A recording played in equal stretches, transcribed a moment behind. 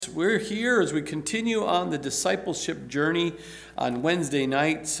We're here as we continue on the discipleship journey on Wednesday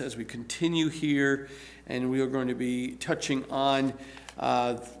nights, as we continue here, and we are going to be touching on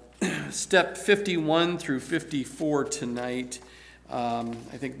step 51 through 54 tonight. I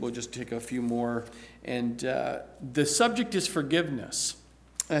think we'll just take a few more. And the subject is forgiveness.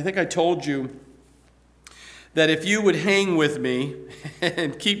 And I think I told you that if you would hang with me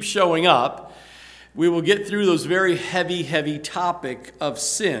and keep showing up, we will get through those very heavy topic of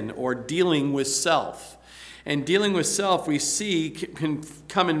sin or dealing with self. And dealing with self, we see, can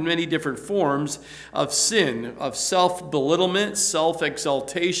come in many different forms of sin, of self-belittlement,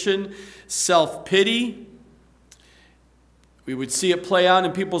 self-exaltation, self-pity. We would see it play out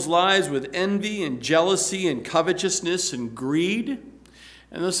in people's lives with envy and jealousy and covetousness and greed.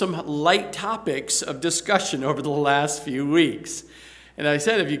 And there's some light topics of discussion over the last few weeks. And I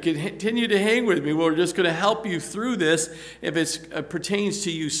said, if you continue to hang with me, we're just going to help you through this if it pertains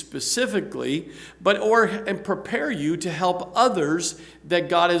to you specifically, and prepare you to help others that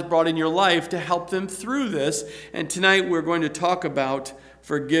God has brought in your life to help them through this. And tonight we're going to talk about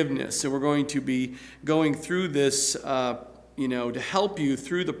forgiveness. So we're going to be going through this, to help you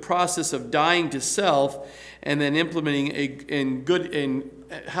through the process of dying to self and then implementing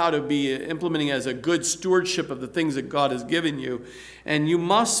implementing as a good stewardship of the things that God has given you. And you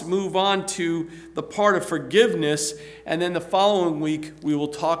must move on to the part of forgiveness, and then the following week we will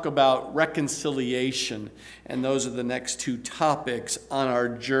talk about reconciliation. And those are the next two topics on our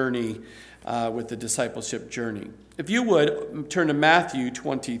journey with the discipleship journey. If you would, turn to Matthew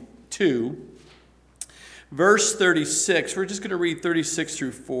 22, verse 36. We're just going to read 36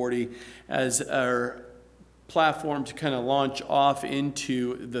 through 40 as our platform to kind of launch off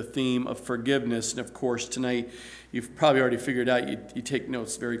into the theme of forgiveness. And of course, tonight, you've probably already figured out you take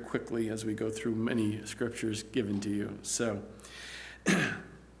notes very quickly as we go through many scriptures given to you. So,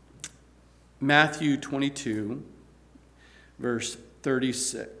 Matthew 22, verse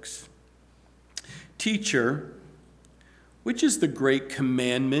 36. Teacher, which is the great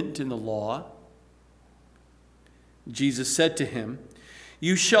commandment in the law? Jesus said to him,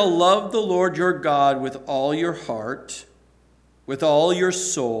 "You shall love the Lord your God with all your heart, with all your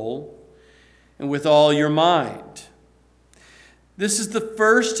soul, and with all your mind. This is the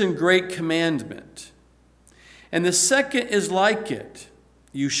first and great commandment. And the second is like it.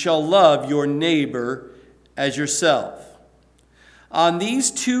 You shall love your neighbor as yourself. On these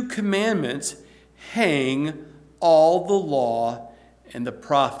two commandments hang all the law and the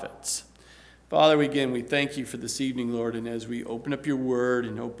prophets." Father, we thank you for this evening, Lord, and as we open up your word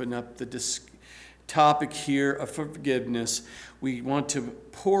and open up the topic here of forgiveness, we want to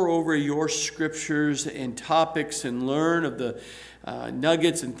pour over your scriptures and topics and learn of the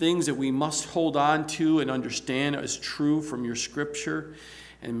nuggets and things that we must hold on to and understand as true from your scripture,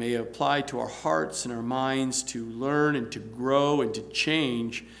 and may apply to our hearts and our minds to learn and to grow and to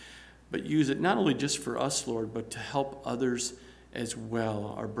change, but use it not only just for us, Lord, but to help others as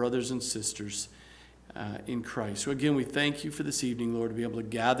well, our brothers and sisters in Christ. So again, we thank you for this evening, Lord, to be able to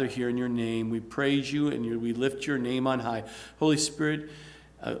gather here in your name. We praise you and we lift your name on high. Holy Spirit,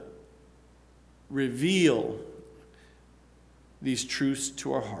 reveal these truths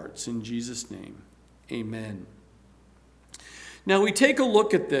to our hearts. In Jesus' name, amen. Now we take a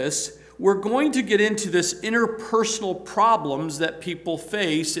look at this. We're going to get into this interpersonal problems that people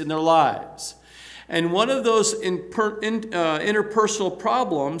face in their lives. And one of those interpersonal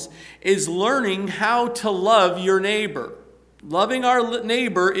problems is learning how to love your neighbor. Loving our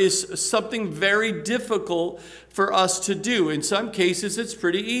neighbor is something very difficult for us to do. In some cases, it's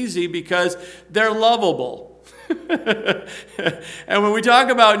pretty easy because they're lovable. And when we talk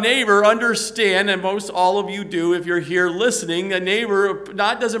about neighbor, understand, and most all of you do if you're here listening, a neighbor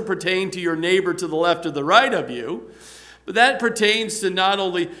doesn't pertain to your neighbor to the left or the right of you. But that pertains to not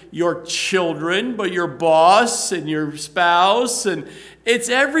only your children, but your boss and your spouse, and it's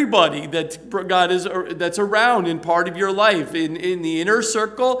everybody that God that's around in part of your life, in the inner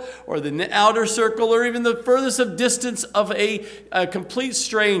circle or the outer circle, or even the furthest of distance of a complete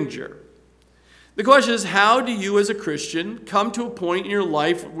stranger. The question is, how do you as a Christian come to a point in your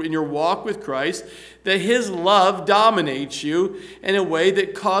life, in your walk with Christ, that his love dominates you in a way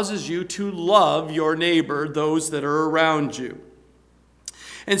that causes you to love your neighbor, those that are around you?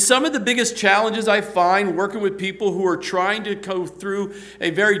 And some of the biggest challenges I find working with people who are trying to go through a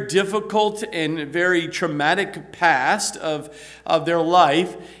very difficult and very traumatic past of their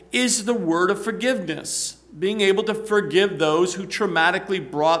life is the word of forgiveness. Being able to forgive those who traumatically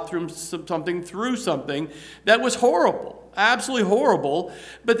brought through something that was horrible. absolutely horrible,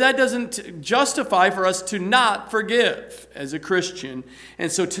 but that doesn't justify for us to not forgive as a Christian.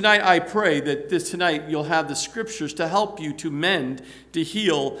 And so tonight I pray that tonight you'll have the scriptures to help you to mend, to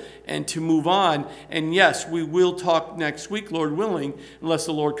heal, and to move on. And yes, we will talk next week, Lord willing, unless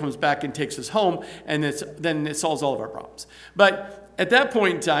the Lord comes back and takes us home, and then it solves all of our problems. But at that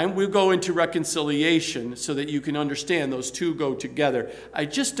point in time, we'll go into reconciliation so that you can understand those two go together. I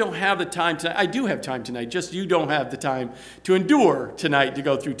just don't have the time tonight. I do have time tonight, just you don't have the time to endure tonight to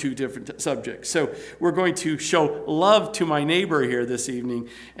go through two different subjects. So we're going to show love to my neighbor here this evening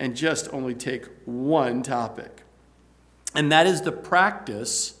and just only take one topic. And that is the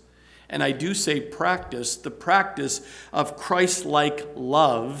practice, and I do say practice, the practice of Christ-like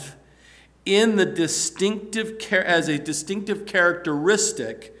love in the as a distinctive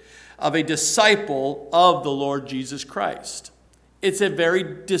characteristic of a disciple of the Lord Jesus Christ. It's a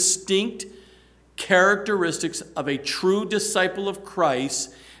very distinct characteristics of a true disciple of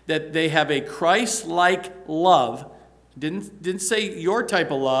Christ, that they have a Christ-like love. Didn't say your type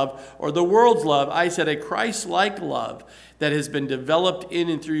of love or the world's love. I said a Christ-like love that has been developed in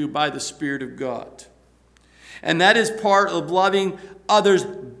and through you by the Spirit of God. And that is part of loving others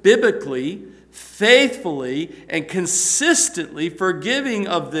biblically, faithfully, and consistently. Forgiving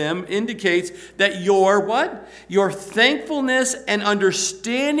of them indicates that your what? Your thankfulness and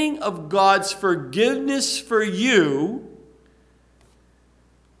understanding of God's forgiveness for you,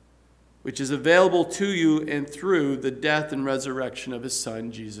 which is available to you and through the death and resurrection of his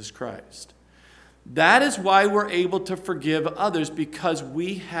Son, Jesus Christ. That is why we're able to forgive others, because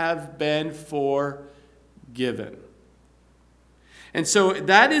we have been forgiven. And so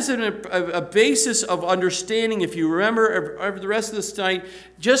that is a basis of understanding. If you remember over the rest of this night,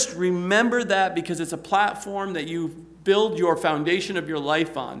 just remember that, because it's a platform that you build your foundation of your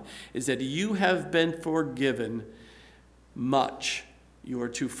life on, is that you have been forgiven much. You are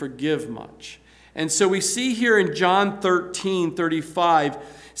to forgive much. And so we see here in John 13:35, it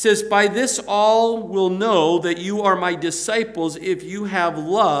says, "By this all will know that you are my disciples, if you have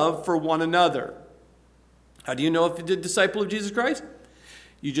love for one another." How do you know if you're a disciple of Jesus Christ?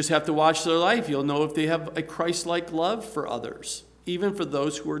 You just have to watch their life. You'll know if they have a Christ-like love for others, even for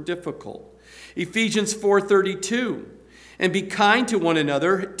those who are difficult. Ephesians 4:32, "And be kind to one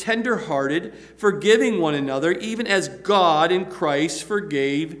another, tender-hearted, forgiving one another, even as God in Christ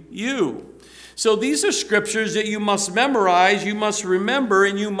forgave you." So these are scriptures that you must memorize, you must remember,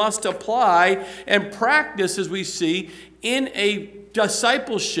 and you must apply and practice, as we see, in a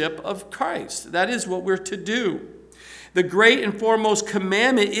discipleship of Christ. That is what we're to do. The great and foremost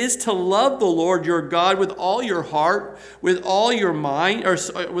commandment is to love the Lord your God with all your heart, with all your mind, or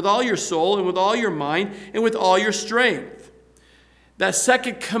with all your soul, and with all your mind, and with all your strength. That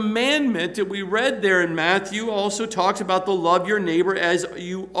second commandment that we read there in Matthew also talks about the love your neighbor as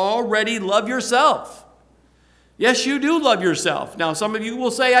you already love yourself. Yes, you do love yourself. Now, some of you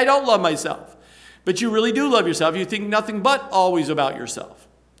will say, I don't love myself. But you really do love yourself. You think nothing but always about yourself.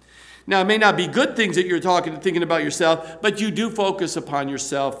 Now, it may not be good things that you're thinking about yourself, but you do focus upon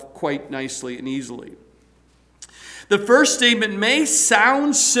yourself quite nicely and easily. The first statement may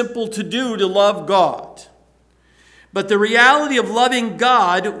sound simple to do, to love God. But the reality of loving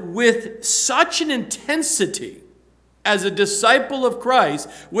God with such an intensity, as a disciple of Christ,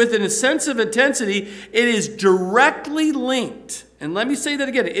 with a sense of intensity, it is directly linked. And let me say that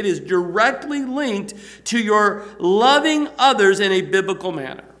again. It is directly linked to your loving others in a biblical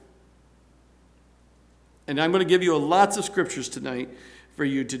manner. And I'm going to give you lots of scriptures tonight for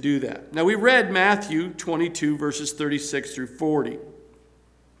you to do that. Now, we read Matthew 22, verses 36 through 40.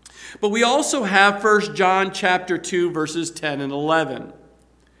 But we also have 1 John chapter 2, verses 10 and 11.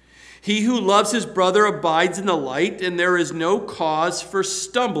 "He who loves his brother abides in the light, and there is no cause for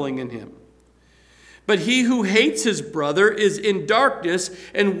stumbling in him. But he who hates his brother is in darkness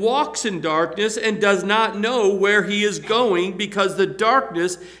and walks in darkness and does not know where he is going, because the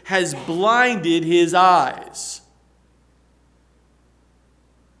darkness has blinded his eyes."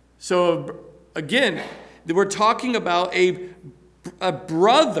 So again, we're talking about a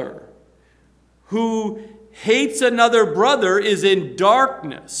brother who hates another brother, is in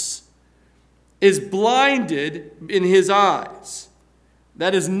darkness, is blinded in his eyes.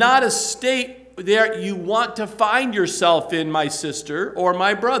 That is not a state there you want to find yourself in, my sister or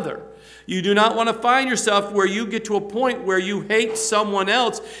my brother. You do not want to find yourself where you get to a point where you hate someone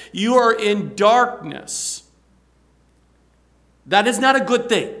else. You are in darkness. That is not a good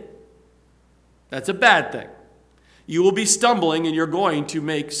thing. That's a bad thing. You will be stumbling, and you're going to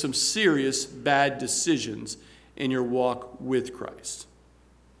make some serious bad decisions in your walk with Christ.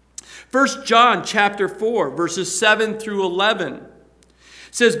 1 John chapter 4, verses 7 through 11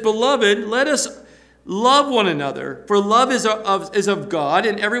 says, "Beloved, let us love one another, for love is of God,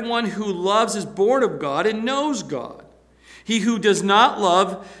 and everyone who loves is born of God and knows God. He who does not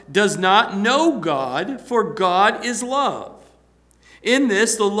love does not know God, for God is love. In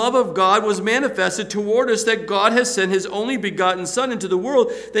this, the love of God was manifested toward us, that God has sent his only begotten Son into the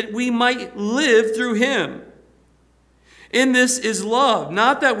world, that we might live through him. In this is love,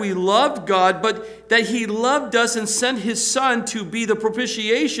 not that we loved God, but that he loved us and sent his Son to be the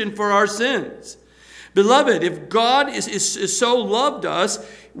propitiation for our sins. Beloved, if God is so loved us,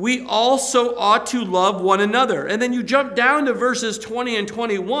 we also ought to love one another." And then you jump down to verses 20 and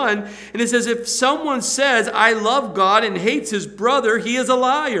 21, and it says, "If someone says, 'I love God,' and hates his brother, he is a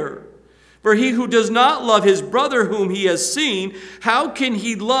liar. For he who does not love his brother whom he has seen, how can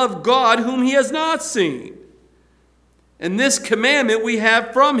he love God whom he has not seen? And this commandment we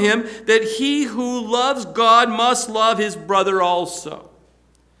have from him, that he who loves God must love his brother also."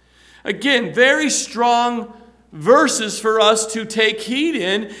 Again, very strong verses for us to take heed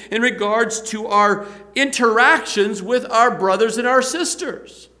in regards to our interactions with our brothers and our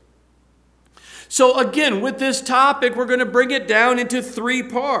sisters. So again, with this topic, we're going to bring it down into 3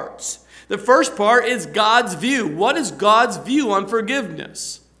 parts. The first part is God's view. What is God's view on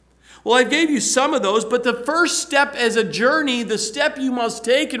forgiveness? Well, I gave you some of those, but the first step as a journey, the step you must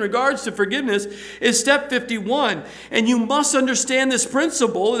take in regards to forgiveness, is step 51. And you must understand this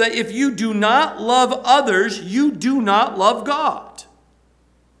principle that if you do not love others, you do not love God.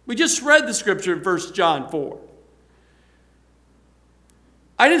 We just read the scripture in 1 John 4.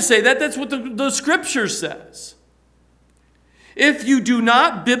 I didn't say that. That's what the scripture says. If you do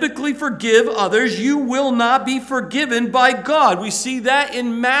not biblically forgive others, you will not be forgiven by God. We see that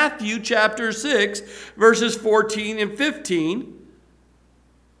in Matthew chapter 6, verses 14 and 15.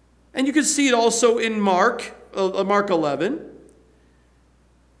 And you can see it also in Mark 11.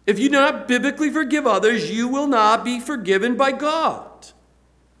 If you do not biblically forgive others, you will not be forgiven by God.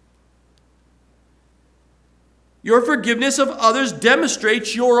 Your forgiveness of others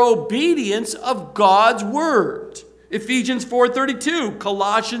demonstrates your obedience of God's word. Ephesians 4:32,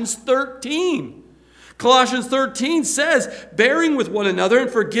 Colossians 13. Colossians 13 says, "Bearing with one another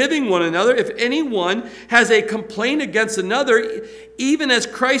and forgiving one another, if anyone has a complaint against another, even as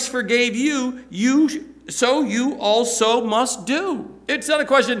Christ forgave you, so you also must do." It's not a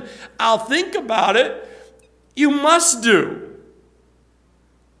question, I'll think about it. You must do.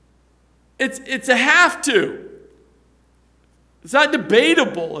 It's a have to. It's not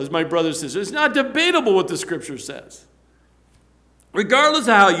debatable, as my brother says. It's not debatable what the scripture says. Regardless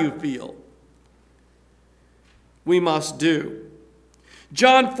of how you feel, we must do.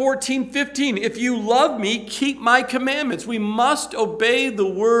 John 14:15, "If you love me, keep my commandments." We must obey the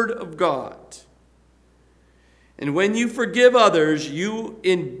word of God. And when you forgive others, you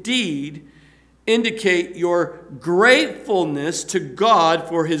indeed indicate your gratefulness to God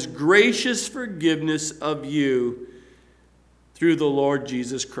for his gracious forgiveness of you through the Lord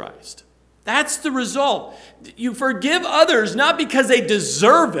Jesus Christ. That's the result. You forgive others not because they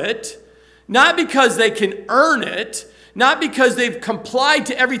deserve it, not because they can earn it, not because they've complied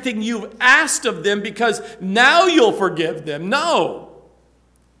to everything you've asked of them because now you'll forgive them. No.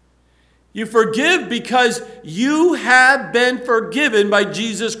 You forgive because you have been forgiven by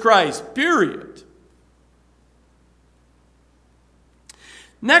Jesus Christ. Period.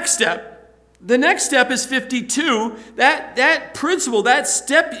 Next step. The next step is 52. That principle, that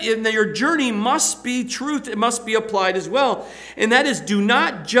step in your journey must be truth. It must be applied as well. And that is, do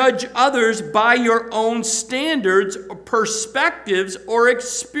not judge others by your own standards, perspectives, or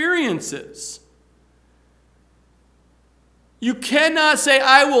experiences. You cannot say,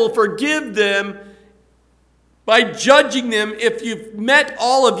 I will forgive them by judging them if you've met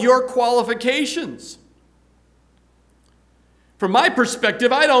all of your qualifications. From my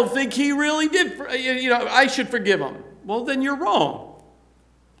perspective, I don't think he really did. I should forgive him. Well, then you're wrong.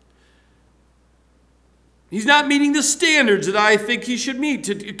 He's not meeting the standards that I think he should meet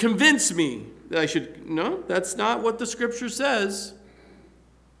to convince me that I should. No, that's not what the scripture says.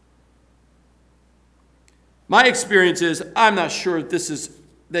 My experience is, I'm not sure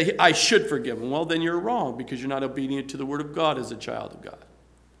that I should forgive him. Well, then you're wrong because you're not obedient to the word of God as a child of God.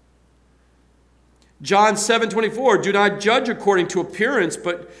 John 7:24, "Do not judge according to appearance,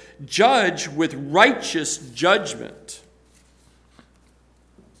 but judge with righteous judgment."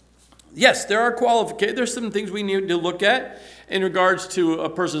 Yes, there are qualifications. There's some things we need to look at in regards to a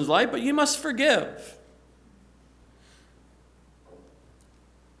person's life, but you must forgive.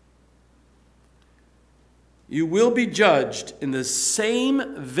 You will be judged in the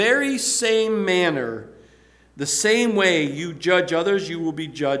very same manner, the same way you judge others, you will be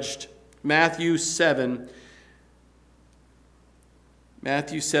judged. Matthew 7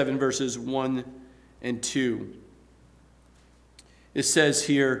 verses 1 and 2. It says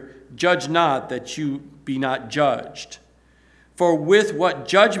here, "Judge not that you be not judged. For with what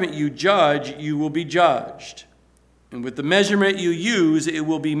judgment you judge, you will be judged. And with the measurement you use, it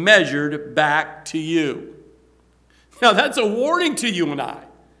will be measured back to you." Now that's a warning to you and I.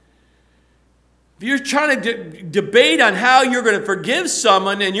 If you're trying to debate on how you're going to forgive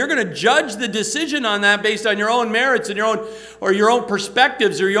someone and you're going to judge the decision on that based on your own merits and your own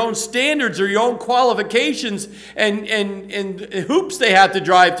perspectives or your own standards or your own qualifications and hoops they have to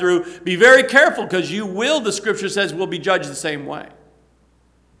drive through, be very careful, because you will, the scripture says, will be judged the same way.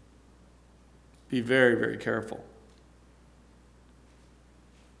 Be very, very careful.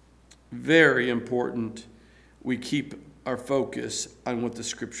 Very important we keep our focus on what the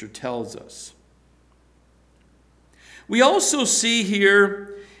scripture tells us. We also see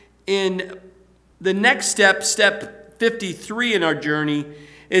here in the next step, step 53 in our journey,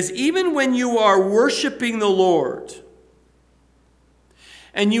 is even when you are worshiping the Lord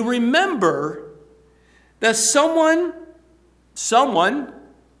and you remember that someone,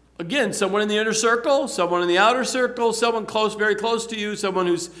 again, someone in the inner circle, someone in the outer circle, someone close, very close to you, someone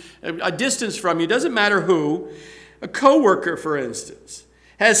who's a distance from you, doesn't matter who, a coworker, for instance,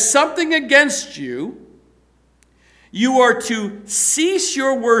 has something against you, you are to cease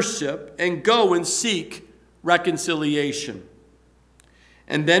your worship and go and seek reconciliation,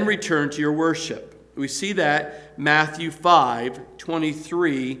 and then return to your worship. We see that Matthew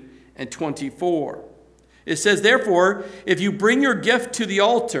 5:23 and 24. It says, "Therefore, if you bring your gift to the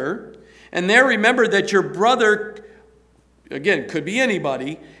altar, and there remember that your brother," again, could be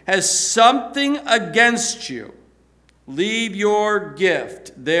anybody, "has something against you, leave your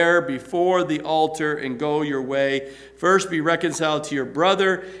gift there before the altar and go your way. First be reconciled to your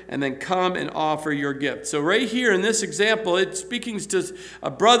brother, and then come and offer your gift." So right here in this example, it's speaking to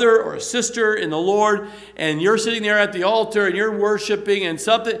a brother or a sister in the Lord, and you're sitting there at the altar and you're worshiping and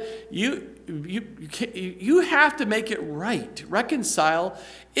something. You have to make it right. Reconcile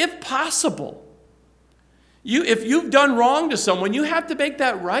if possible. If you've done wrong to someone, you have to make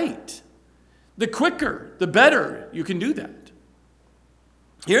that right. The quicker, the better you can do that.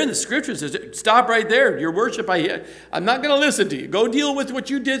 Here in the scripture it says, stop right there. Your worship, I'm not going to listen to you. Go deal with what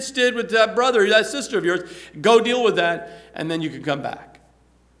you did with that brother or that sister of yours. Go deal with that, and then you can come back.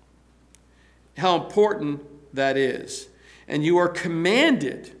 How important that is. And you are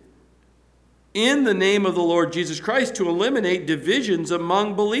commanded in the name of the Lord Jesus Christ to eliminate divisions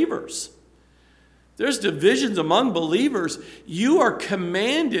among believers. There's divisions among believers. You are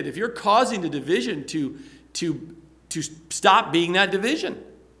commanded, if you're causing the division, to stop being that division.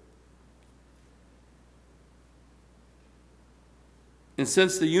 And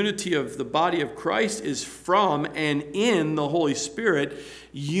since the unity of the body of Christ is from and in the Holy Spirit,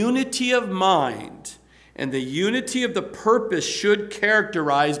 unity of mind and the unity of the purpose should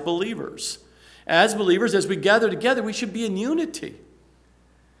characterize believers. As believers, as we gather together, we should be in unity.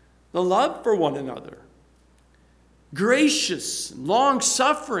 The love for one another, gracious,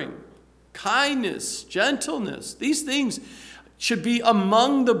 long-suffering, kindness, gentleness. These things should be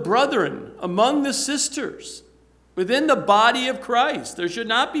among the brethren, among the sisters, within the body of Christ. There should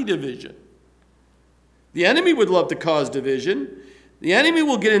not be division. The enemy would love to cause division. The enemy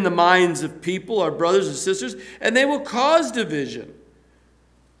will get in the minds of people, our brothers and sisters, and they will cause division.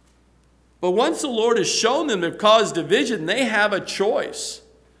 But once the Lord has shown them to cause division, they have a choice.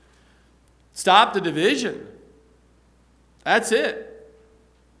 Stop the division. That's it.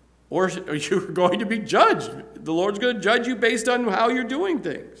 Or you're going to be judged. The Lord's going to judge you based on how you're doing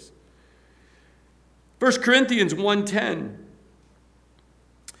things. 1 Corinthians 1:10.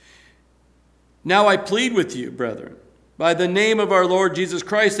 "Now I plead with you, brethren, by the name of our Lord Jesus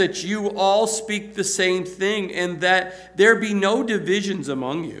Christ, that you all speak the same thing, and that there be no divisions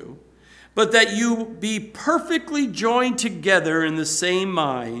among you, but that you be perfectly joined together in the same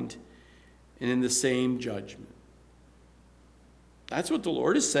mind and in the same judgment." That's what the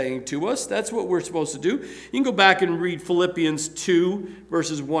Lord is saying to us. That's what we're supposed to do. You can go back and read Philippians 2,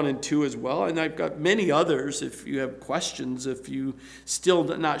 verses 1 and 2 as well. And I've got many others if you have questions. If you still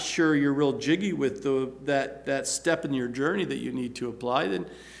not sure you're real jiggy with that step in your journey that you need to apply, then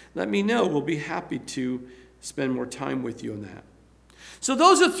let me know. We'll be happy to spend more time with you on that. So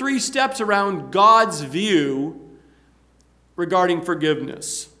those are 3 steps around God's view regarding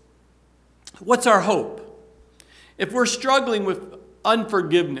forgiveness. What's our hope? If we're struggling with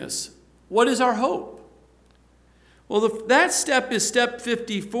unforgiveness, what is our hope? Well, that step is step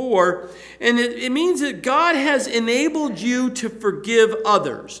 54, and it means that God has enabled you to forgive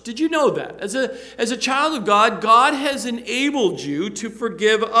others. Did you know that? As a child of God, God has enabled you to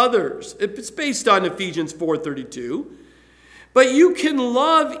forgive others. It's based on Ephesians 4:32. But you can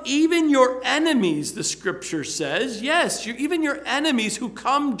love even your enemies, the scripture says. Yes, even your enemies who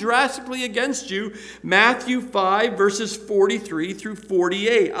come drastically against you. Matthew 5, verses 43 through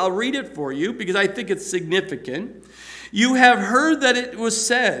 48. I'll read it for you because I think it's significant. You have heard that it was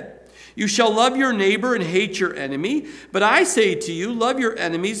said, you shall love your neighbor and hate your enemy. But I say to you, love your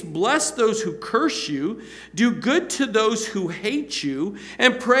enemies, bless those who curse you, do good to those who hate you,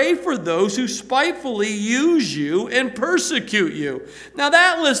 and pray for those who spitefully use you and persecute you. Now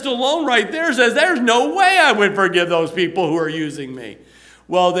that list alone right there says there's no way I would forgive those people who are using me.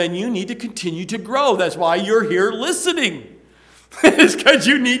 Well, then you need to continue to grow. That's why you're here listening. It's because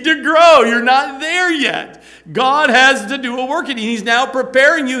you need to grow. You're not there yet. God has to do a work in you. He's now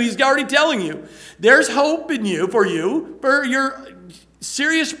preparing you. He's already telling you. There's hope in you for your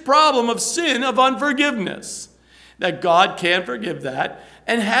serious problem of sin, of unforgiveness. That God can forgive that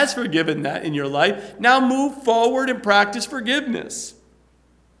and has forgiven that in your life. Now move forward and practice forgiveness.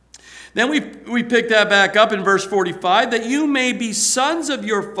 Then we pick that back up in verse 45, that you may be sons of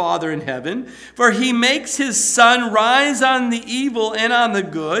your Father in heaven, for he makes his sun rise on the evil and on the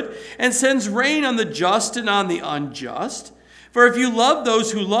good, and sends rain on the just and on the unjust. For if you love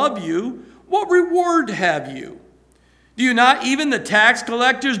those who love you, what reward have you? Do you not even the tax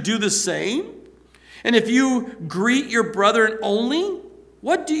collectors do the same? And if you greet your brethren only,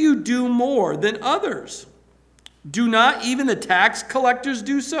 what do you do more than others? Do not even the tax collectors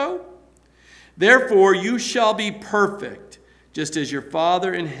do so? Therefore, you shall be perfect, just as your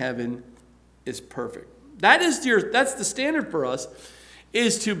Father in heaven is perfect. That's the standard for us,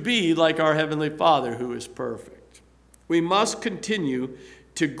 is to be like our Heavenly Father who is perfect. We must continue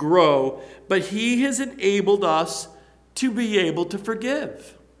to grow, but He has enabled us to be able to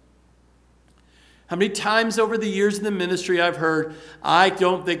forgive. How many times over the years in the ministry I've heard, I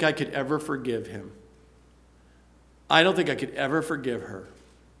don't think I could ever forgive him. I don't think I could ever forgive her.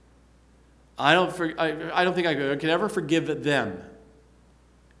 I don't think I could ever forgive them.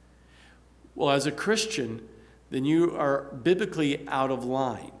 Well, as a Christian, then you are biblically out of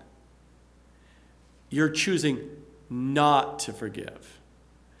line. You're choosing not to forgive.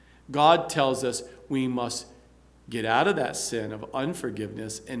 God tells us we must get out of that sin of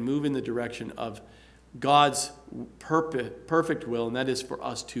unforgiveness and move in the direction of God's perfect will, and that is for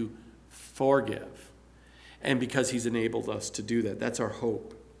us to forgive. And because He's enabled us to do that, that's our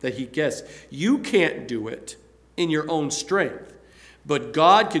hope. That He gets. You can't do it in your own strength, but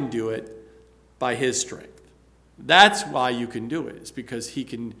God can do it by His strength. That's why you can do it. It's because He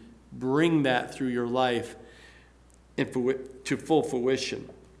can bring that through your life to full fruition.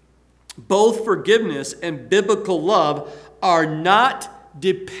 Both forgiveness and biblical love are not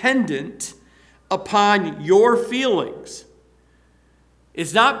dependent upon your feelings.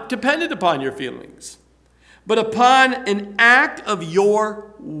 It's not dependent upon your feelings, but upon an act of your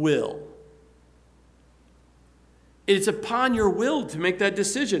will. It's upon your will to make that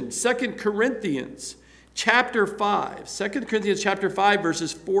decision. 2 Corinthians chapter 5. 2 Corinthians chapter 5,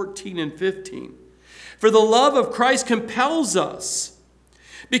 verses 14 and 15. For the love of Christ compels us,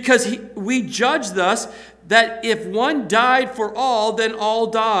 because we judge thus that if one died for all, then all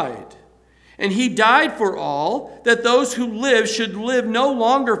died. And He died for all, that those who live should live no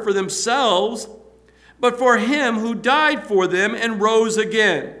longer for themselves, but for Him who died for them and rose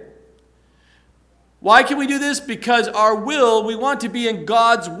again. Why can we do this? Because we want to be in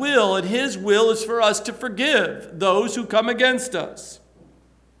God's will, and His will is for us to forgive those who come against us.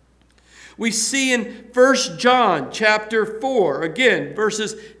 We see in 1 John chapter 4, again,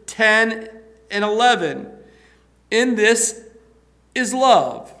 verses 10 and 11. In this is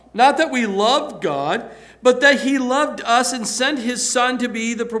love. Not that we loved God, but that He loved us and sent His Son to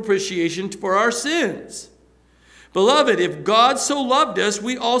be the propitiation for our sins. Beloved, if God so loved us,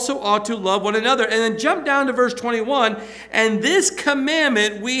 we also ought to love one another. And then jump down to verse 21. And this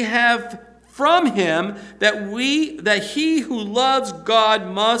commandment we have from Him, that he who loves God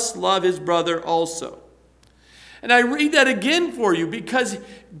must love his brother also. And I read that again for you because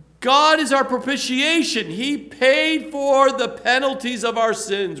God is our propitiation. He paid for the penalties of our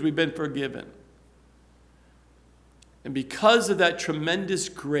sins. We've been forgiven. And because of that tremendous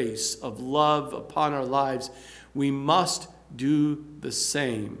grace of love upon our lives, we must do the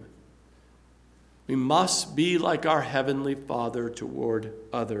same. We must be like our Heavenly Father toward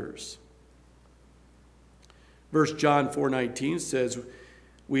others. 1 John 4:19 says,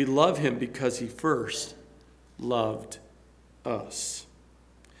 we love Him because He first loved us.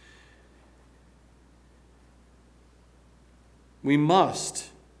 We must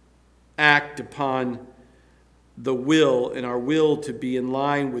act upon the will and our will to be in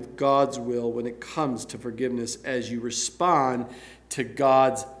line with God's will when it comes to forgiveness as you respond to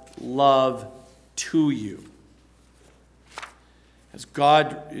God's love to you. As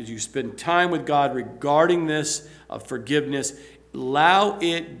you spend time with God regarding this of forgiveness, allow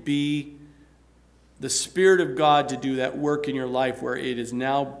it be the Spirit of God to do that work in your life where it is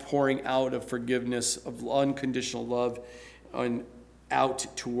now pouring out of forgiveness, of unconditional love, and out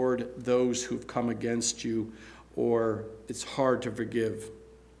toward those who've come against you or it's hard to forgive.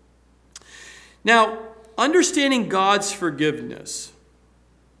 Now, understanding God's forgiveness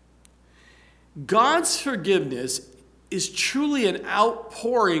is truly an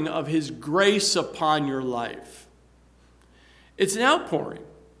outpouring of His grace upon your life. It's an outpouring.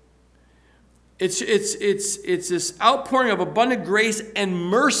 It's this outpouring of abundant grace and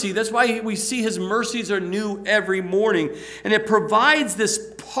mercy. That's why we see His mercies are new every morning. And it provides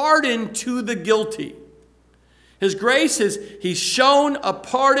this pardon to the guilty. His grace is, He's shown a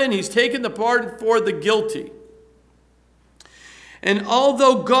pardon. He's taken the pardon for the guilty. And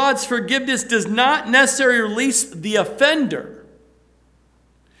although God's forgiveness does not necessarily release the offender,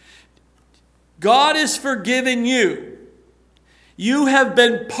 God has forgiven you. You have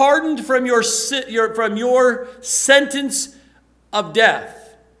been pardoned from your sentence of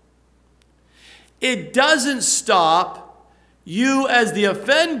death. It doesn't stop you as the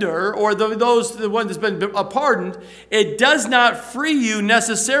offender or the one that's been pardoned. It does not free you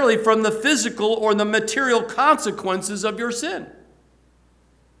necessarily from the physical or the material consequences of your sin.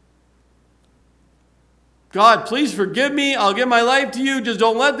 God, please forgive me. I'll give my life to you. Just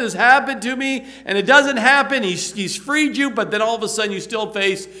don't let this happen to me. And it doesn't happen. He's freed you, but then all of a sudden you still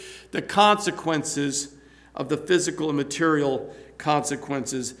face the consequences of the physical and material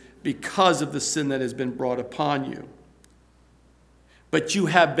consequences because of the sin that has been brought upon you. But you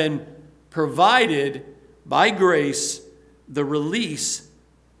have been provided by grace the release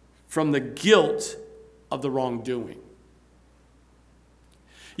from the guilt of the wrongdoing.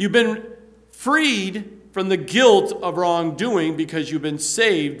 You've been freed from the guilt of wrongdoing because you've been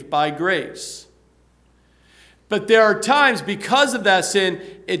saved by grace. But there are times because of that sin,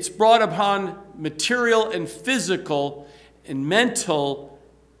 it's brought upon material and physical and mental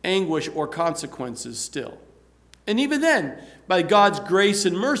anguish or consequences still. And even then, by God's grace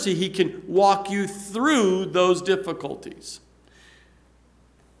and mercy, He can walk you through those difficulties.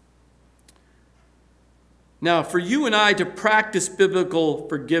 Now, for you and I to practice biblical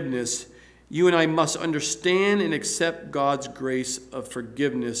forgiveness, you and I must understand and accept God's grace of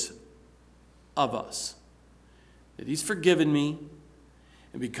forgiveness of us. That He's forgiven me,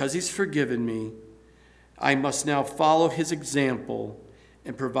 and because He's forgiven me, I must now follow His example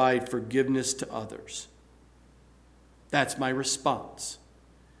and provide forgiveness to others. That's my response.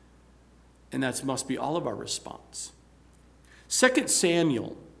 And that must be all of our response. 2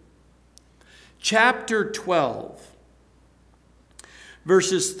 Samuel, chapter 12.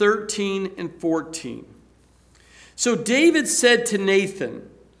 Verses 13 and 14. So David said to Nathan,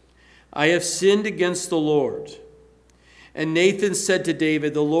 I have sinned against the Lord. And Nathan said to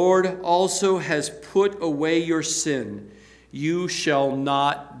David, the Lord also has put away your sin. You shall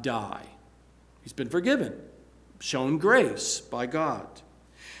not die. He's been forgiven, shown grace by God.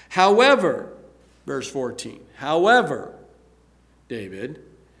 However, verse 14, however, David,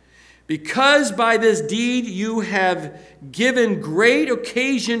 because by this deed you have given great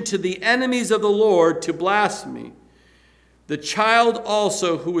occasion to the enemies of the Lord to blaspheme, the child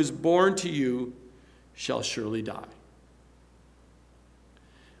also who is born to you shall surely die.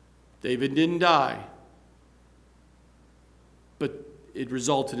 David didn't die, but it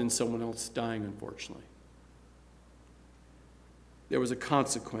resulted in someone else dying, unfortunately. There was a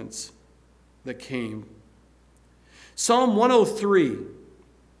consequence that came. Psalm 103,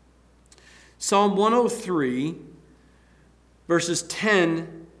 verses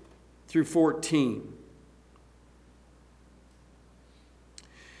 10 through 14.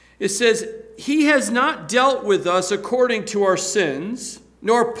 It says, He has not dealt with us according to our sins,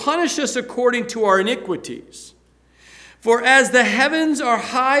 nor punished us according to our iniquities. For as the heavens are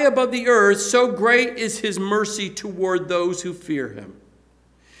high above the earth, so great is His mercy toward those who fear Him.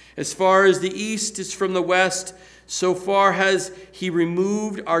 As far as the east is from the west, so far has He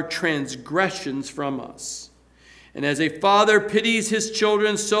removed our transgressions from us. And as a father pities his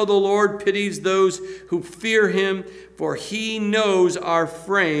children, so the Lord pities those who fear Him. For He knows our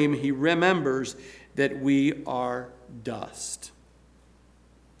frame. He remembers that we are dust.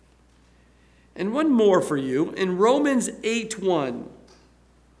 And one more for you. In Romans 8:1.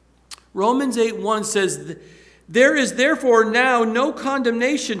 Romans 8:1 says, "There is therefore now no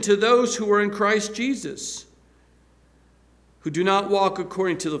condemnation to those who are in Christ Jesus, who do not walk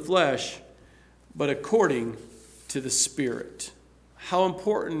according to the flesh, but according to the Spirit." How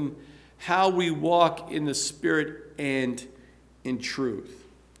important how we walk in the Spirit and in truth.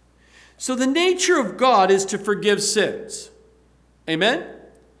 So the nature of God is to forgive sins. Amen?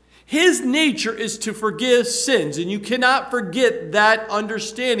 His nature is to forgive sins, and you cannot forget that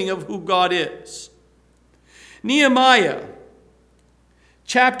understanding of who God is. Nehemiah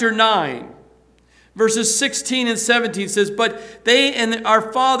chapter 9, verses 16 and 17 says, "But they and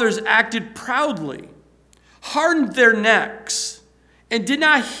our fathers acted proudly, hardened their necks, and did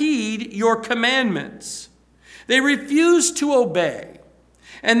not heed your commandments. They refused to obey.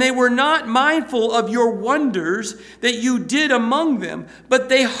 And they were not mindful of your wonders that you did among them, but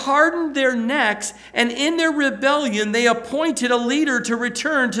they hardened their necks, and in their rebellion they appointed a leader to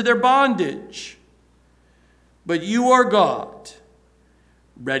return to their bondage. But you are God,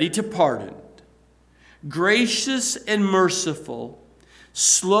 ready to pardon, gracious and merciful,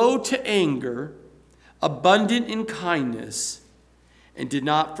 slow to anger, abundant in kindness, and did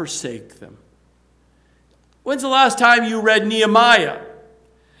not forsake them." When's the last time you read Nehemiah?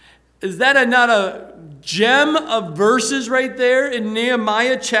 Is that not a gem of verses right there in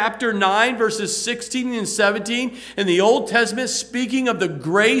Nehemiah chapter 9, verses 16 and 17 in the Old Testament, speaking of the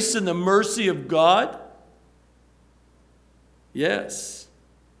grace and the mercy of God? Yes.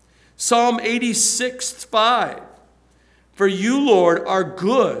 Psalm 86:5. "For you, Lord, are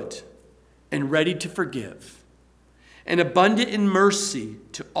good and ready to forgive, and abundant in mercy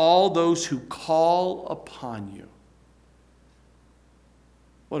to all those who call upon you."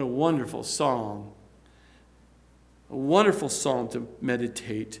 What a wonderful song. A wonderful psalm to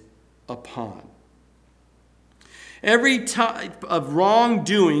meditate upon. Every type of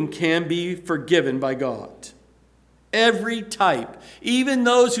wrongdoing can be forgiven by God. Every type. Even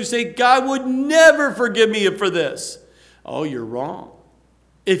those who say, "God would never forgive me for this." Oh, you're wrong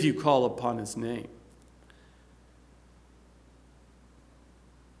if you call upon his name.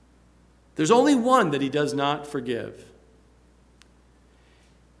 There's only one that he does not forgive.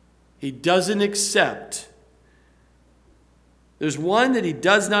 He doesn't accept. There's one that he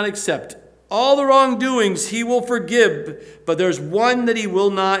does not accept. All the wrongdoings he will forgive, but there's one that he will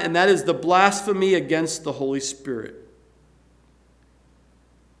not, and that is the blasphemy against the Holy Spirit.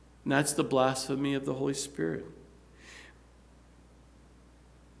 And that's the blasphemy of the Holy Spirit.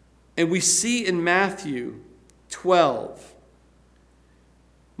 And we see in Matthew 12,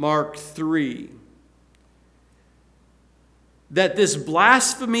 Mark 3, that this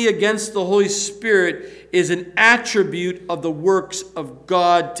blasphemy against the Holy Spirit is an attribute of the works of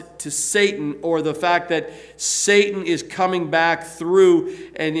God to Satan, or the fact that Satan is coming back through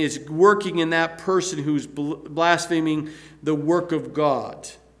and is working in that person who's blaspheming the work of God.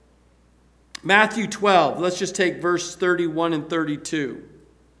 Matthew 12, let's just take verse 31 and 32.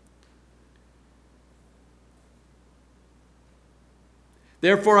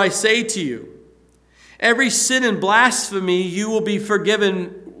 "Therefore I say to you, every sin and blasphemy will be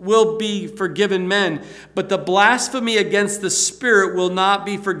forgiven men, but the blasphemy against the Spirit will not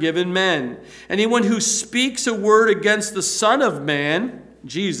be forgiven men. Anyone who speaks a word against the Son of Man,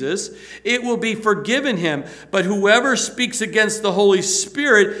 Jesus, it will be forgiven him. But whoever speaks against the Holy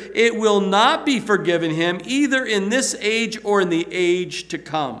Spirit, it will not be forgiven him, either in this age or in the age to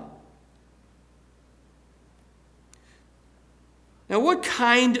come." Now, what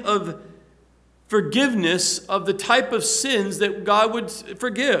kind of forgiveness of the type of sins that God would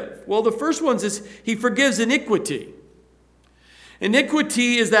forgive? Well, the first one is he forgives iniquity.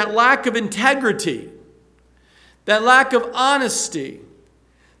 Iniquity is that lack of integrity, that lack of honesty,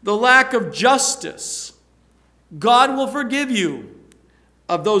 the lack of justice. God will forgive you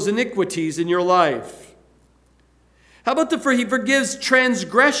of those iniquities in your life. How about he forgives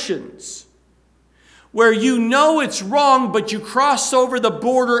transgressions, where you know it's wrong, but you cross over the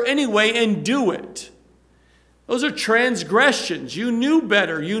border anyway and do it. Those are transgressions. You knew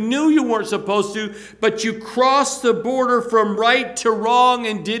better. You knew you weren't supposed to, but you crossed the border from right to wrong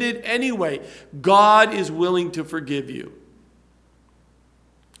and did it anyway. God is willing to forgive you.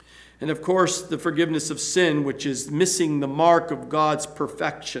 And of course, the forgiveness of sin, which is missing the mark of God's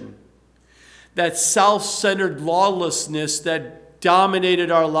perfection. That self-centered lawlessness that dominated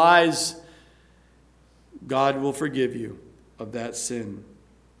our lives, God will forgive you of that sin.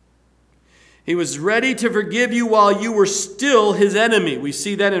 He was ready to forgive you while you were still his enemy. We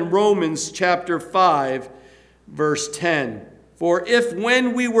see that in Romans chapter 5, verse 10. For if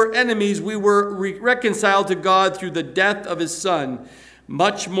when we were enemies, we were reconciled to God through the death of his Son,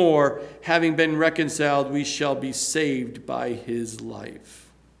 much more, having been reconciled, we shall be saved by his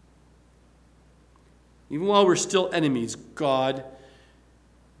life. Even while we're still enemies, God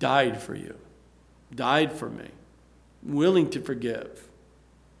died for you, died for me, willing to forgive.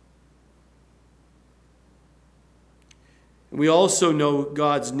 We also know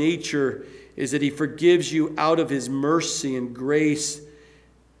God's nature is that he forgives you out of his mercy and grace,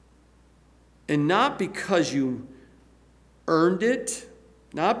 and not because you earned it,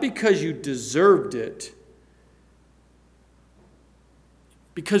 not because you deserved it,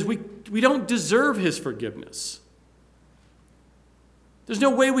 because we don't deserve his forgiveness. There's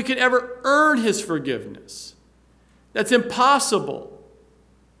no way we could ever earn his forgiveness. That's impossible.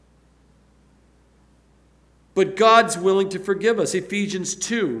 But God's willing to forgive us. Ephesians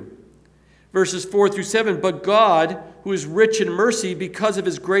 2, verses 4 through 7. But God, who is rich in mercy, because of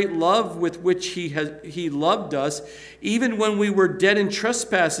his great love with which he loved us, even when we were dead in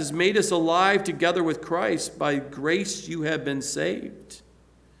trespasses, made us alive together with Christ. By grace you have been saved.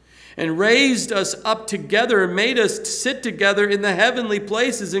 And raised us up together and made us sit together in the heavenly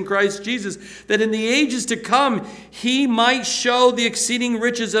places in Christ Jesus, that in the ages to come he might show the exceeding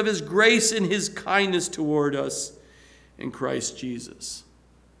riches of his grace and his kindness toward us in Christ Jesus.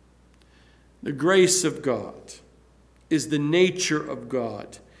 The grace of God is the nature of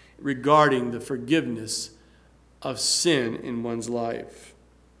God regarding the forgiveness of sin in one's life.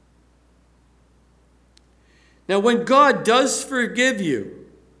 Now, when God does forgive you,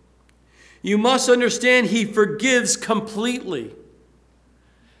 you must understand he forgives completely.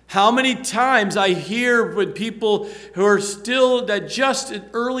 How many times I hear when people who are still that just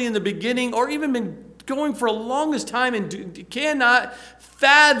early in the beginning or even been going for a longest time and cannot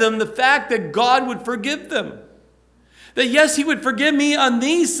fathom the fact that God would forgive them. That yes, he would forgive me on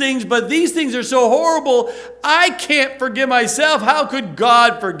these things, but these things are so horrible, I can't forgive myself. How could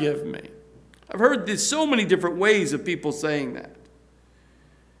God forgive me? I've heard this so many different ways of people saying that.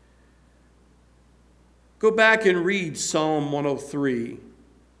 Go back and read Psalm 103,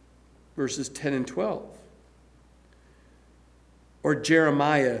 verses 10 and 12. Or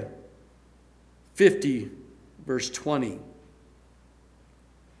Jeremiah 50, verse 20.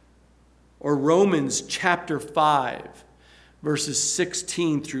 Or Romans chapter 5, verses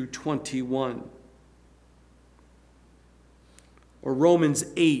 16 through 21. Or Romans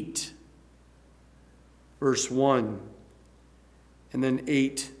 8, verse 1. And then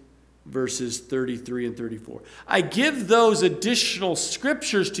 8, verses 33 and 34. I give those additional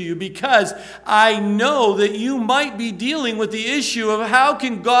scriptures to you because I know that you might be dealing with the issue of how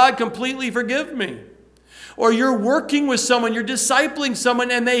can God completely forgive me? Or you're working with someone, you're discipling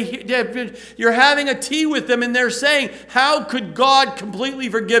someone, and you're having a tea with them, and they're saying, how could God completely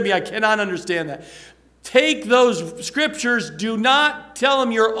forgive me? I cannot understand that. Take those scriptures, do not tell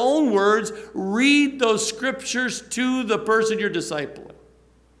them your own words, read those scriptures to the person you're discipling.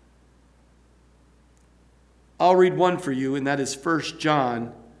 I'll read one for you, and that is 1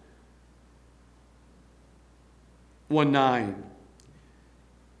 John 1:9.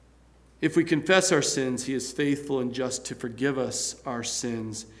 If we confess our sins, he is faithful and just to forgive us our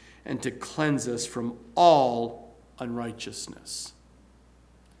sins and to cleanse us from all unrighteousness.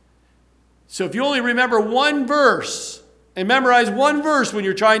 So if you only remember one verse and memorize one verse when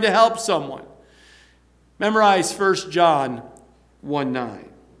you're trying to help someone, memorize 1 John 1:9.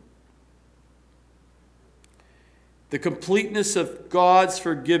 The completeness of God's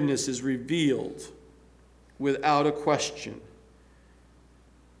forgiveness is revealed without a question.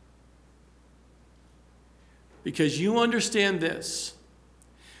 Because you understand this.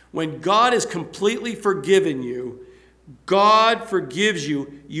 When God has completely forgiven you, God forgives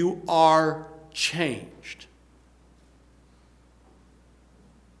you, you are changed.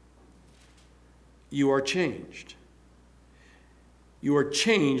 You are changed. You are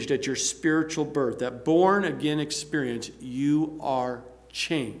changed at your spiritual birth. That born-again experience, you are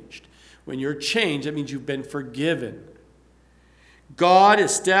changed. When you're changed, that means you've been forgiven. God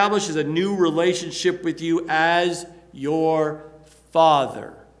establishes a new relationship with you as your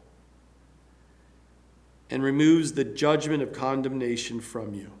Father and removes the judgment of condemnation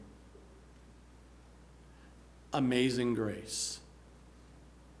from you. Amazing grace.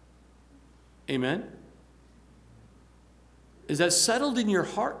 Amen? Is that settled in your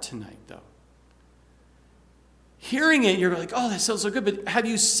heart tonight, though? Hearing it, you're like, oh, that sounds so good. But have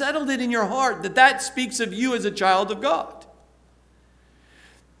you settled it in your heart that that speaks of you as a child of God?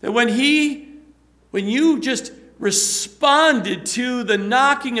 That when you just responded to the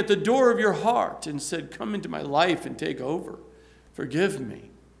knocking at the door of your heart and said, come into my life and take over, forgive me.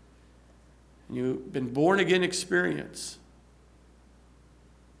 And you've been born again experience,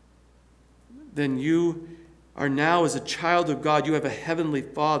 then you are now, as a child of God, you have a heavenly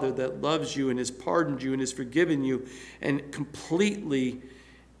Father that loves you and has pardoned you and has forgiven you, and completely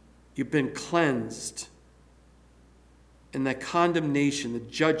you've been cleansed. And that condemnation, the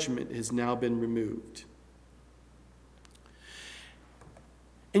judgment, has now been removed.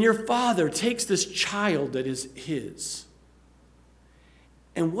 And your Father takes this child that is his.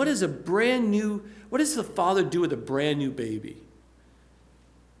 And what does the Father do with a brand new baby?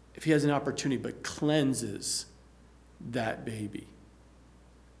 If he has an opportunity, but cleanses that baby.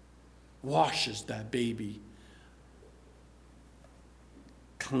 Washes that baby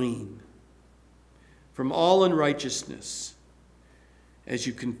clean from all unrighteousness as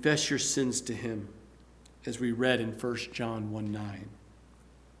you confess your sins to him, as we read in 1 John 1:9.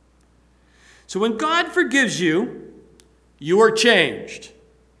 So when God forgives you, you are changed.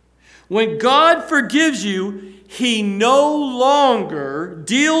 When God forgives you, he no longer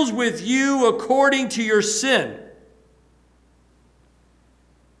deals with you according to your sin.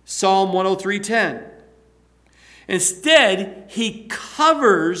 Psalm 103:10. Instead, he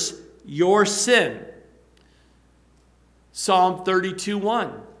covers your sin. Psalm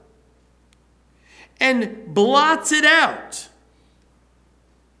 32:1. And blots it out.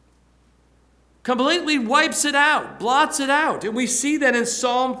 Completely wipes it out, blots it out. And we see that in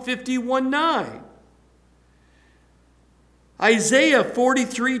Psalm 51:9. Isaiah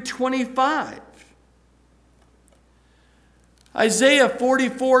 43:25. Isaiah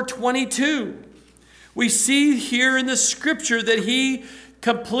 44:22. We see here in the scripture that he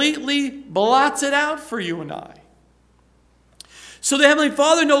completely blots it out for you and I. So the Heavenly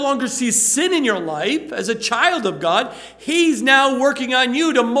Father no longer sees sin in your life as a child of God. He's now working on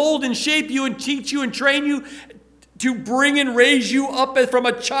you to mold and shape you and teach you and train you to bring and raise you up from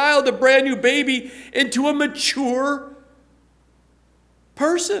a child, a brand new baby, into a mature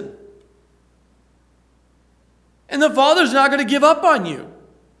person. And the Father's not going to give up on you.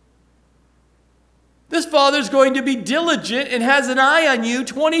 This Father's going to be diligent and has an eye on you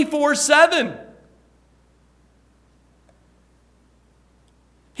 24/7.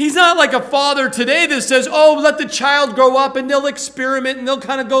 He's not like a father today that says, oh, let the child grow up and they'll experiment and they'll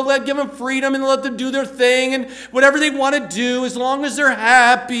kind of give them freedom and let them do their thing and whatever they want to do as long as they're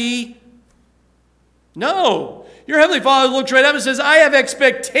happy. No. Your Heavenly Father looks right up and says, I have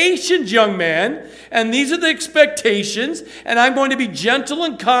expectations, young man, and these are the expectations, and I'm going to be gentle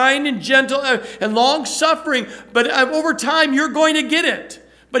and kind and gentle and long-suffering, but over time you're going to get it.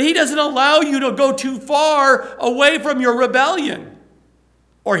 But he doesn't allow you to go too far away from your rebellion,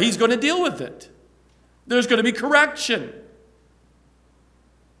 or he's going to deal with it. There's going to be correction.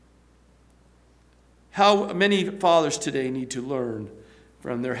 How many fathers today need to learn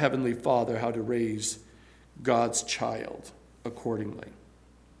from their Heavenly Father how to raise God's child accordingly.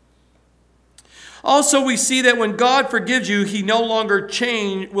 Also, we see that when God forgives you, he no longer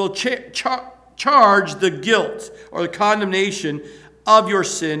will charge the guilt or the condemnation of your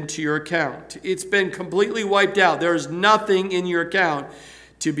sin to your account. It's been completely wiped out. There is nothing in your account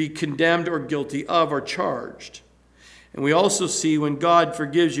to be condemned or guilty of or charged. And we also see when God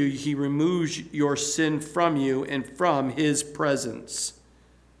forgives you, he removes your sin from you and from his presence.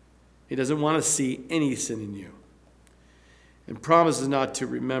 He doesn't want to see any sin in you, and promises not to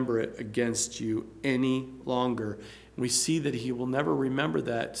remember it against you any longer. And we see that he will never remember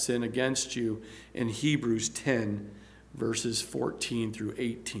that sin against you in Hebrews 10, verses 14 through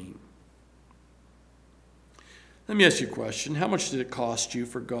 18. Let me ask you a question. How much did it cost you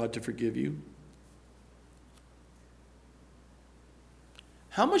for God to forgive you?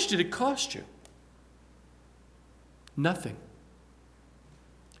 How much did it cost you? Nothing.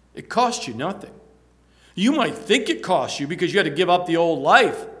 It cost you nothing. You might think it cost you because you had to give up the old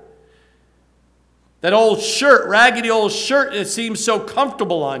life. That old shirt, raggedy old shirt that seems so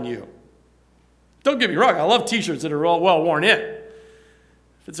comfortable on you. Don't get me wrong, I love t-shirts that are all well worn in.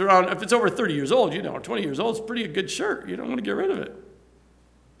 If it's over 30 years old, 20 years old, it's a pretty good shirt. You don't want to get rid of it.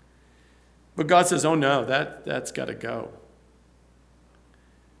 But God says, oh no, that's got to go.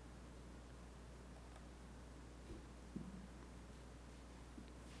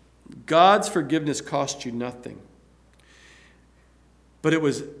 God's forgiveness cost you nothing. But it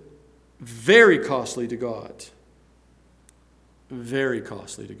was very costly to God. Very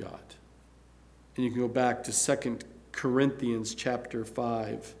costly to God. And you can go back to 2 Corinthians chapter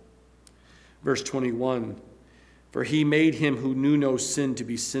 5, verse 21. For he made him who knew no sin to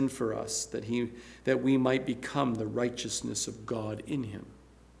be sin for us, that we might become the righteousness of God in him.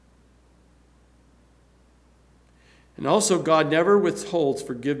 And also, God never withholds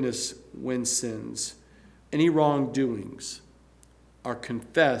forgiveness when sins, any wrongdoings, are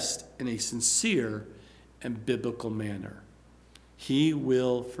confessed in a sincere and biblical manner. He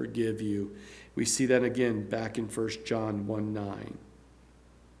will forgive you. We see that again back in 1 John 1:9.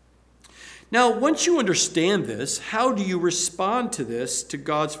 Now, once you understand this, how do you respond to this, to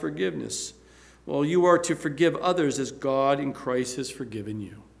God's forgiveness? Well, you are to forgive others as God in Christ has forgiven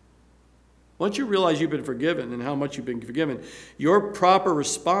you. Once you realize you've been forgiven and how much you've been forgiven, your proper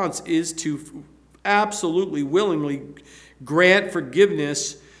response is to absolutely, willingly grant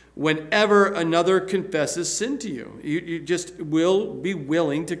forgiveness whenever another confesses sin to you. You just will be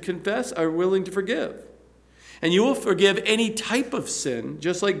willing to confess, or willing to forgive. And you will forgive any type of sin,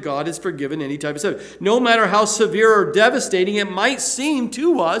 just like God has forgiven any type of sin. No matter how severe or devastating it might seem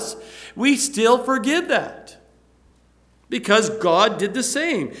to us, we still forgive that. Because God did the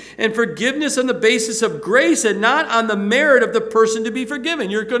same. And forgiveness on the basis of grace and not on the merit of the person to be forgiven.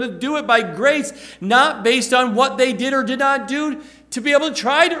 You're going to do it by grace, not based on what they did or did not do to be able to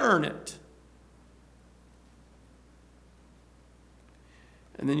try to earn it.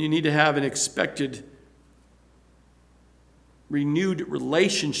 And then you need to have an expected renewed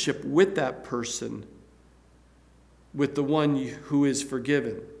relationship with that person, with the one who is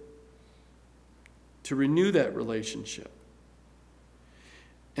forgiven. To renew that relationship.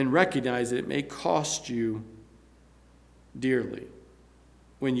 And recognize that it may cost you dearly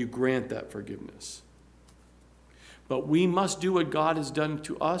when you grant that forgiveness. But we must do what God has done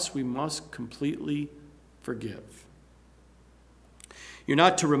to us. We must completely forgive. You're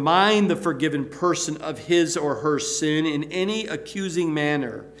not to remind the forgiven person of his or her sin in any accusing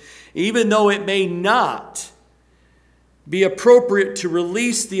manner, even though it may not be appropriate to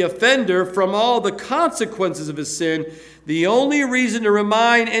release the offender from all the consequences of his sin. The only reason to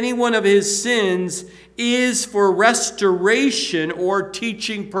remind anyone of his sins is for restoration or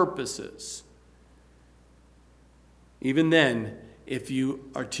teaching purposes. Even then, if you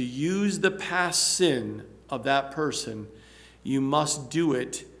are to use the past sin of that person, you must do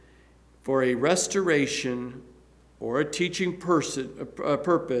it for a restoration or a teaching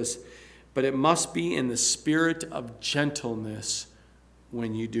purpose, but it must be in the spirit of gentleness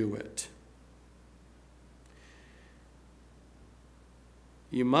when you do it.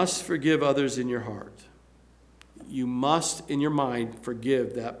 You must forgive others in your heart. You must, in your mind,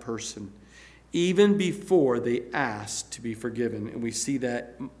 forgive that person, even before they ask to be forgiven. And we see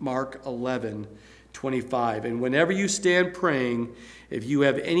that Mark 11:25. And whenever you stand praying, if you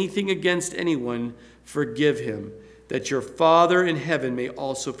have anything against anyone, forgive him, that your Father in heaven may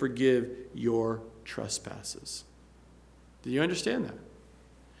also forgive your trespasses. Do you understand that?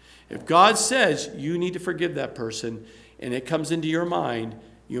 If God says you need to forgive that person and it comes into your mind,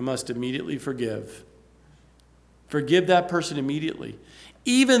 you must immediately forgive. Forgive that person immediately.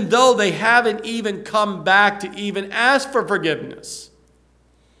 Even though they haven't even come back to even ask for forgiveness,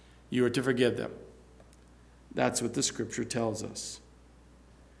 you are to forgive them. That's what the scripture tells us.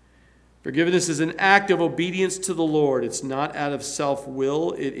 Forgiveness is an act of obedience to the Lord. It's not out of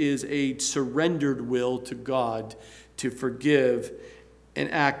self-will. It is a surrendered will to God to forgive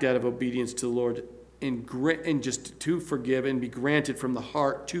and act out of obedience to the Lord and just to forgive and be granted from the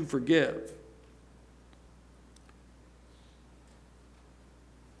heart to forgive.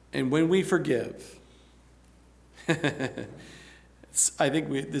 And when we forgive, I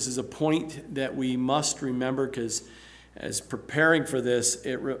think this is a point that we must remember, because as preparing for this,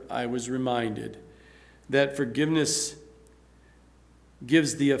 I was reminded that forgiveness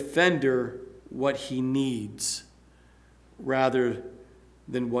gives the offender what he needs rather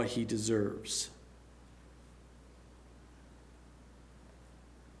than what he deserves.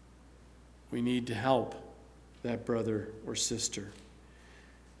 We need to help that brother or sister,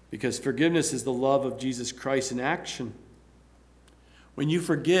 because forgiveness is the love of Jesus Christ in action. When you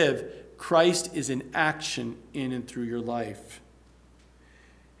forgive, Christ is in action in and through your life.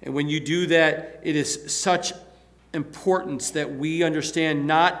 And when you do that, it is such importance that we understand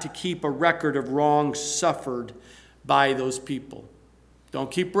not to keep a record of wrongs suffered by those people. Don't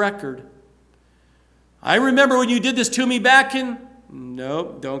keep record. I remember when you did this to me back in...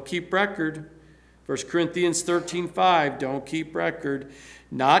 Nope, don't keep record. 1 Corinthians 13:5, don't keep record.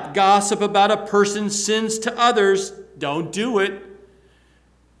 Not gossip about a person's sins to others. Don't do it.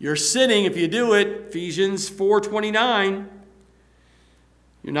 You're sinning if you do it. Ephesians 4:29.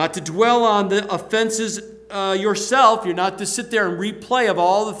 You're not to dwell on the offenses yourself. You're not to sit there and replay of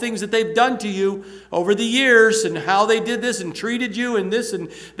all the things that they've done to you over the years and how they did this and treated you and this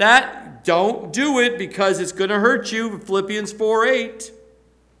and that. Don't do it, because it's going to hurt you. Philippians 4:8.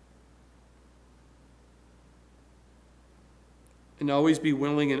 and always be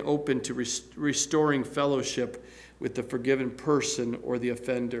willing and open to restoring fellowship with the forgiven person or the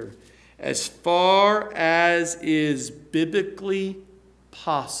offender, as far as is biblically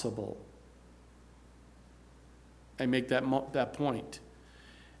possible. I make that point.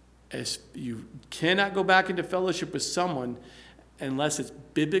 As you cannot go back into fellowship with someone unless it's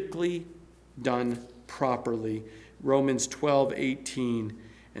biblically done properly. Romans 12:18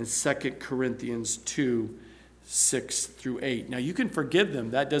 and 2 Corinthians 2:6-8. Now you can forgive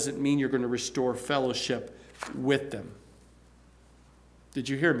them. That doesn't mean you're going to restore fellowship with them. Did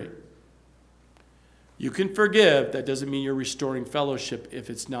you hear me? You can forgive. That doesn't mean you're restoring fellowship if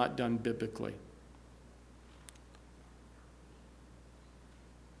it's not done biblically.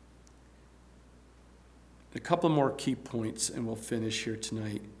 A couple more key points and we'll finish here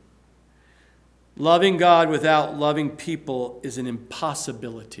tonight. Loving God without loving people is an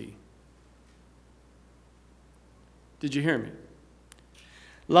impossibility. Did you hear me?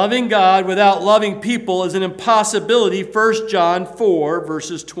 Loving God without loving people is an impossibility. 1 John 4,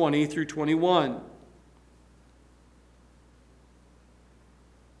 verses 20-21.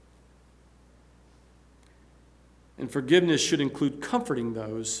 And forgiveness should include comforting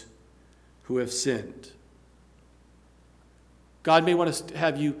those who have sinned. God may want to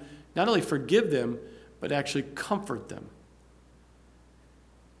have you not only forgive them, but actually comfort them.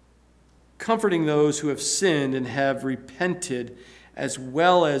 Comforting those who have sinned and have repented, as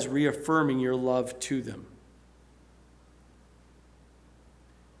well as reaffirming your love to them.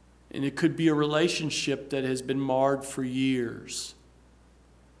 And it could be a relationship that has been marred for years.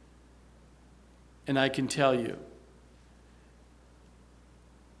 And I can tell you,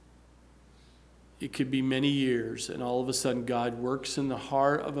 it could be many years, and all of a sudden God works in the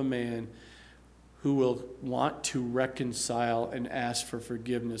heart of a man who will want to reconcile and ask for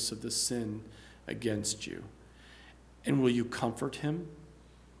forgiveness of the sin against you. And will you comfort him?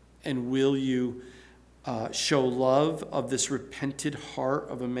 And will you show love of this repented heart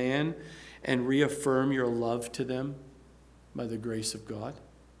of a man and reaffirm your love to them by the grace of God?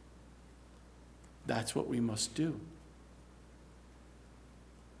 That's what we must do.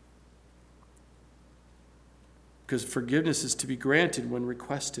 Because forgiveness is to be granted when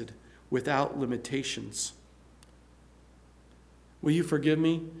requested, without limitations. Will you forgive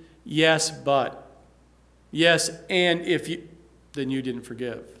me? Yes, but. Yes, and if you, then you didn't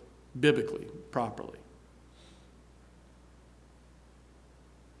forgive, biblically, properly.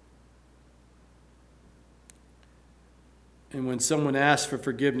 And when someone asks for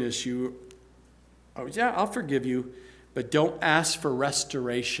forgiveness, I'll forgive you, but don't ask for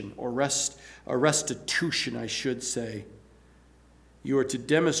restoration or restitution, I should say. You are to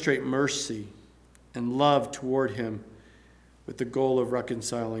demonstrate mercy and love toward him with the goal of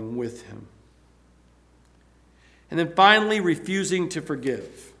reconciling with him. And then finally, refusing to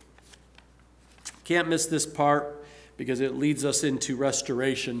forgive. Can't miss this part because it leads us into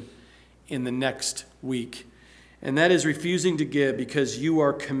restoration in the next week. And that is refusing to give because you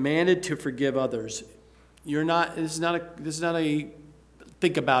are commanded to forgive others. This is not a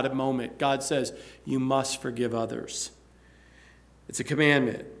think about it moment. God says you must forgive others. It's a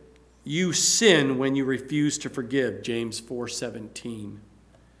commandment. You sin when you refuse to forgive, James 4:17.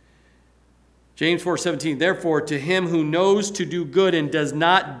 James 4:17, therefore, to him who knows to do good and does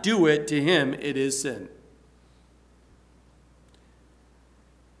not do it, to him it is sin.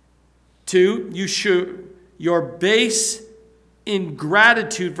 2, your base in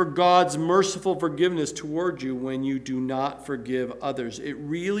gratitude for God's merciful forgiveness toward you when you do not forgive others. It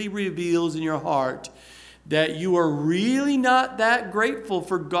really reveals in your heart that you are really not that grateful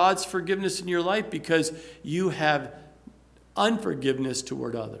for God's forgiveness in your life because you have unforgiveness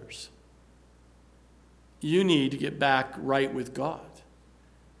toward others. You need to get back right with God.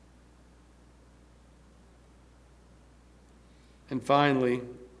 And finally,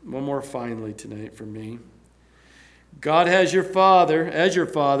 one more finally tonight for me. God as your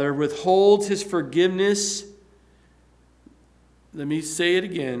Father, withholds his forgiveness. Let me say it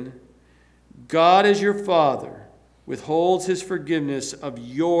again. God as your Father withholds his forgiveness of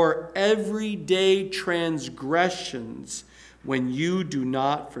your everyday transgressions when you do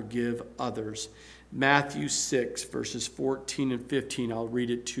not forgive others. Matthew 6, verses 14 and 15. I'll read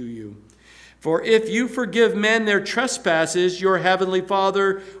it to you. For if you forgive men their trespasses, your heavenly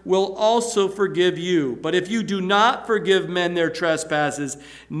Father will also forgive you. But if you do not forgive men their trespasses,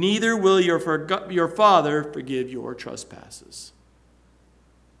 neither will your Father forgive your trespasses.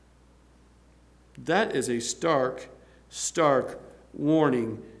 That is a stark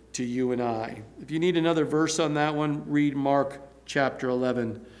warning to you and I. If you need another verse on that one, read Mark chapter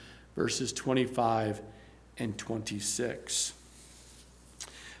 11, verses 25 and 26.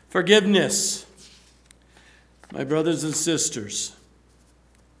 Forgiveness. My brothers and sisters,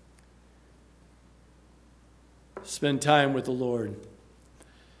 spend time with the Lord.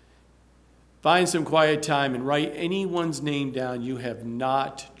 Find some quiet time and write anyone's name down you have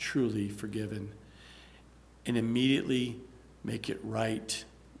not truly forgiven. And immediately make it right.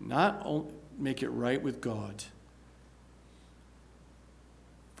 Not only make it right with God.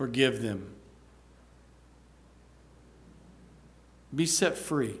 Forgive them. Be set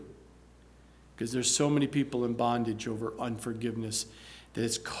free. Because there's so many people in bondage over unforgiveness that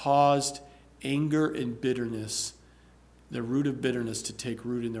it's caused anger and bitterness, the root of bitterness, to take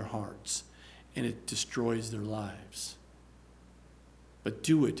root in their hearts. And it destroys their lives. But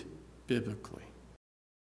do it biblically.